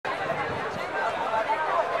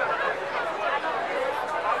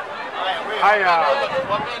Haya.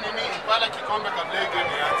 Wape nini? Pala kikombe kabla ya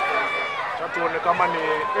game ianze. Tuone kama ni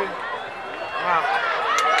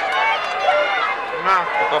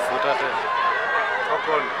Ukafuta tena.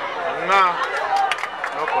 Okon.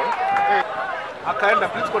 Okon. Akaenda,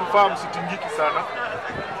 please confirm sitingiki sana.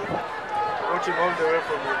 Watching all the way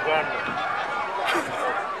from Uganda.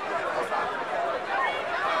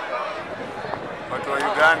 Watu wa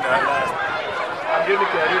Uganda. Angeni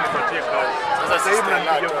kiari nipatie kazi. Sasa hivi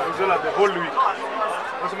mnapiga kuzola the whole week.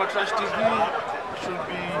 Nasema Trash TV should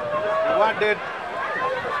be rewarded.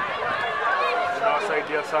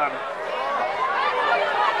 Tunawasaidia sana.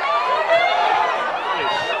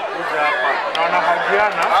 Kuja hapa. Naona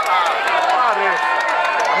hagiana.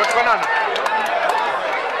 Ametukanana?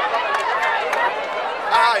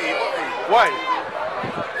 Why?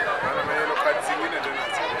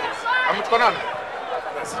 Ametukanana?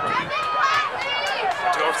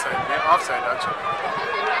 Offside actually.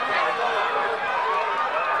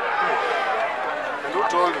 And who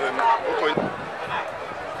told them?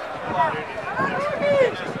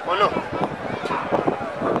 Polo.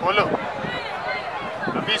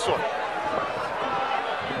 This one.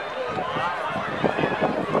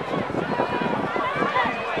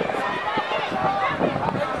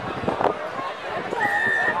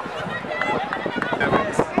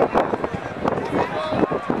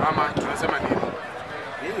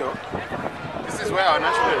 This is where our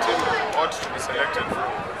national team ought to be selected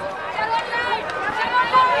from.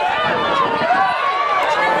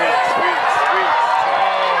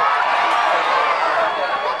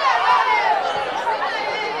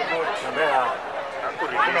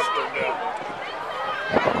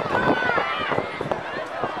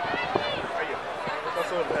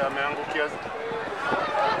 Ameangukia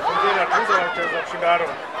Ngine tuzo wacheza kushindana.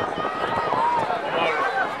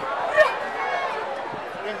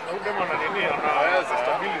 Udema na nini anaweza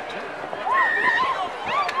stability.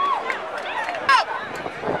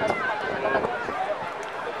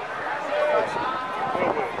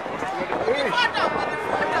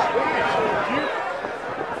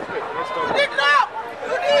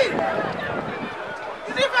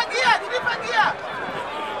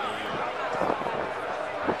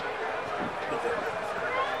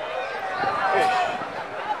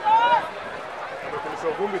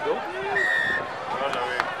 Vumbi though.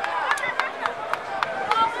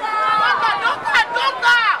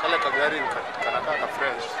 Kale kagari kanakaa ka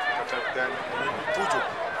fresh kata gani pujo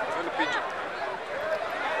ni pijo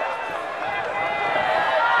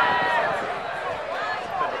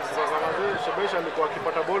Sasa mazuri Shebesha alikuwa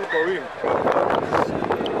akipata ball kwa wing.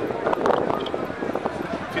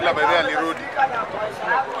 kila baadaye alirudi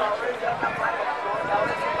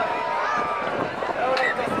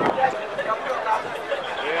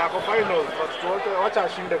Ako finals, but wacha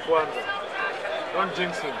ashinde kwanza. Don't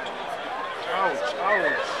jinx him. Ouch.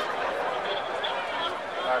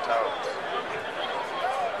 Not out.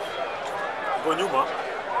 Kwa nyuma.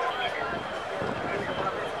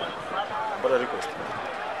 Bada request.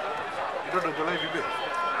 Ndio Julai vipi?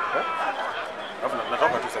 Hapo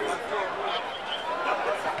natoka tu sasa.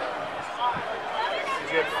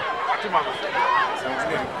 Sije atima.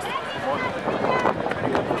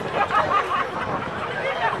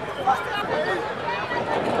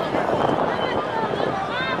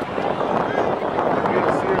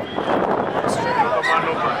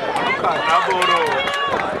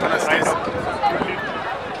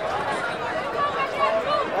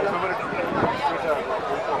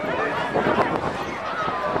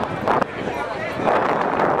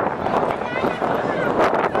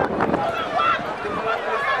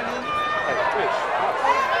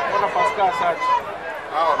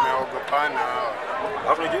 Hawa wameogopana hawa.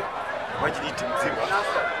 Hapo nje maji ni timu nzima.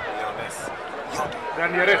 Leones.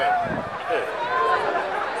 Gani ya red?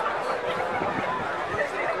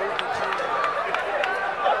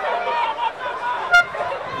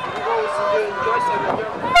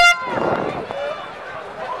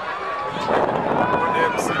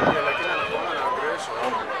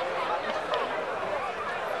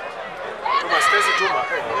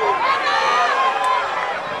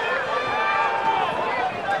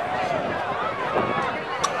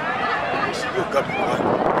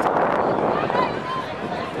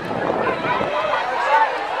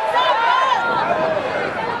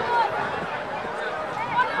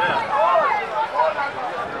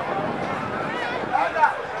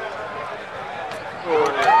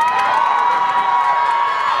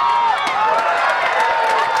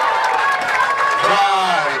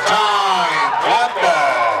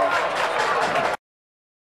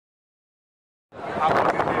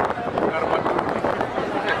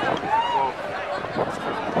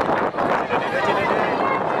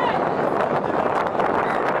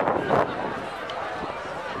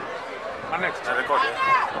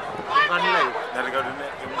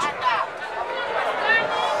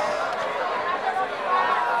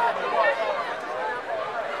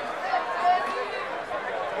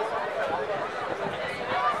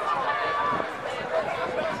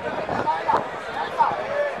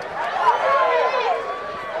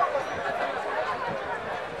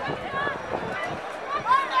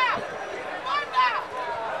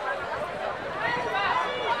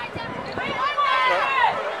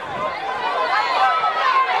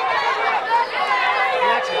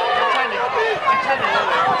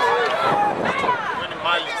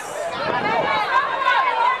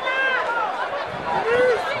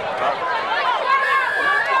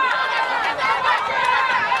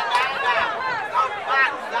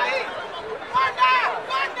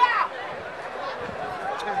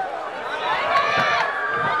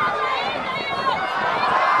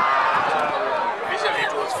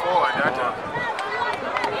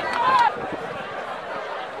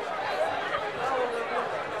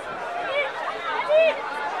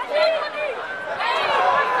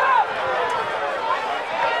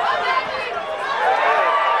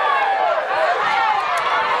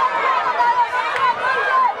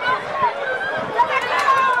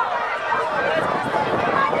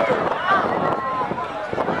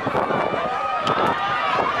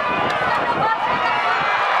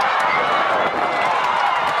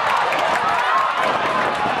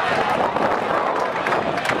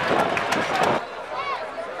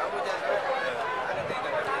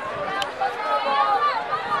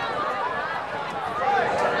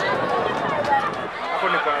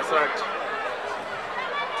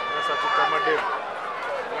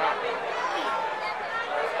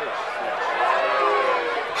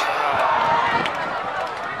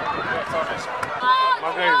 My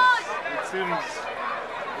guys, it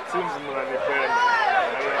seems mnanipenda.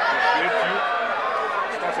 I appreciate you.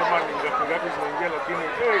 Sitasema ni ngapi zinaingia lakini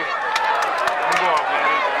Mungu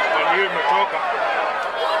awabariki. Kwa hiyo imetoka.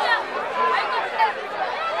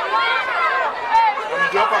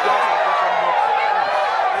 Mjua hapa kwa suggestion box.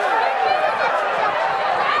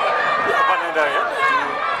 Hapa nenda ya.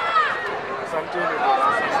 Asanteni boss,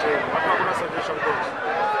 asanteni. Hapa kuna suggestion box.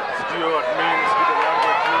 Sijui what means, sijui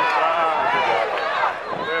language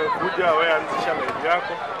kuja wewe anzisha live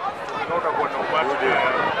yako. Na utakuwa na umati.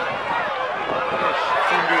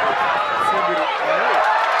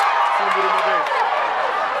 Simbiru magari.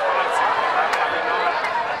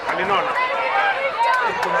 Alinona.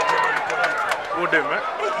 Udem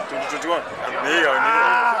Tulichojuana. Ndio.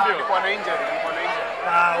 Nilikuwa na injury.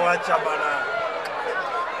 Wacha bana.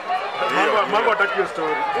 Mango hataki hiyo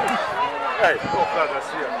story. Kaga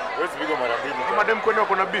sia. Wewe pigo mara mbili. Madam kwani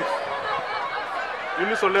wako na beef?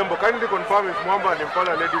 Yunus Olembo, kindly confirm if Mwamba and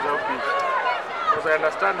Impala ladies have beef. Because I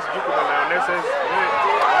understand sijui kuna lionesses.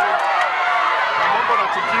 Mwamba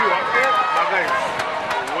anachukiwa. My guys.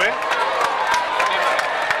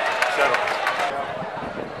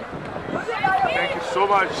 Thank you so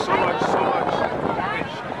much.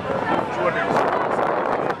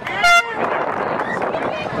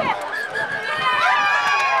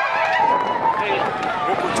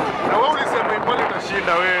 Na wewe ulisema Impala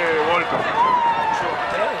itashinda wewe Walter.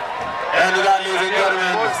 And ladies and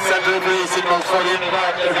gentlemen, celebrating for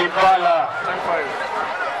Impala.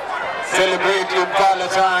 Celebrate Impala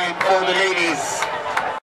time for the ladies.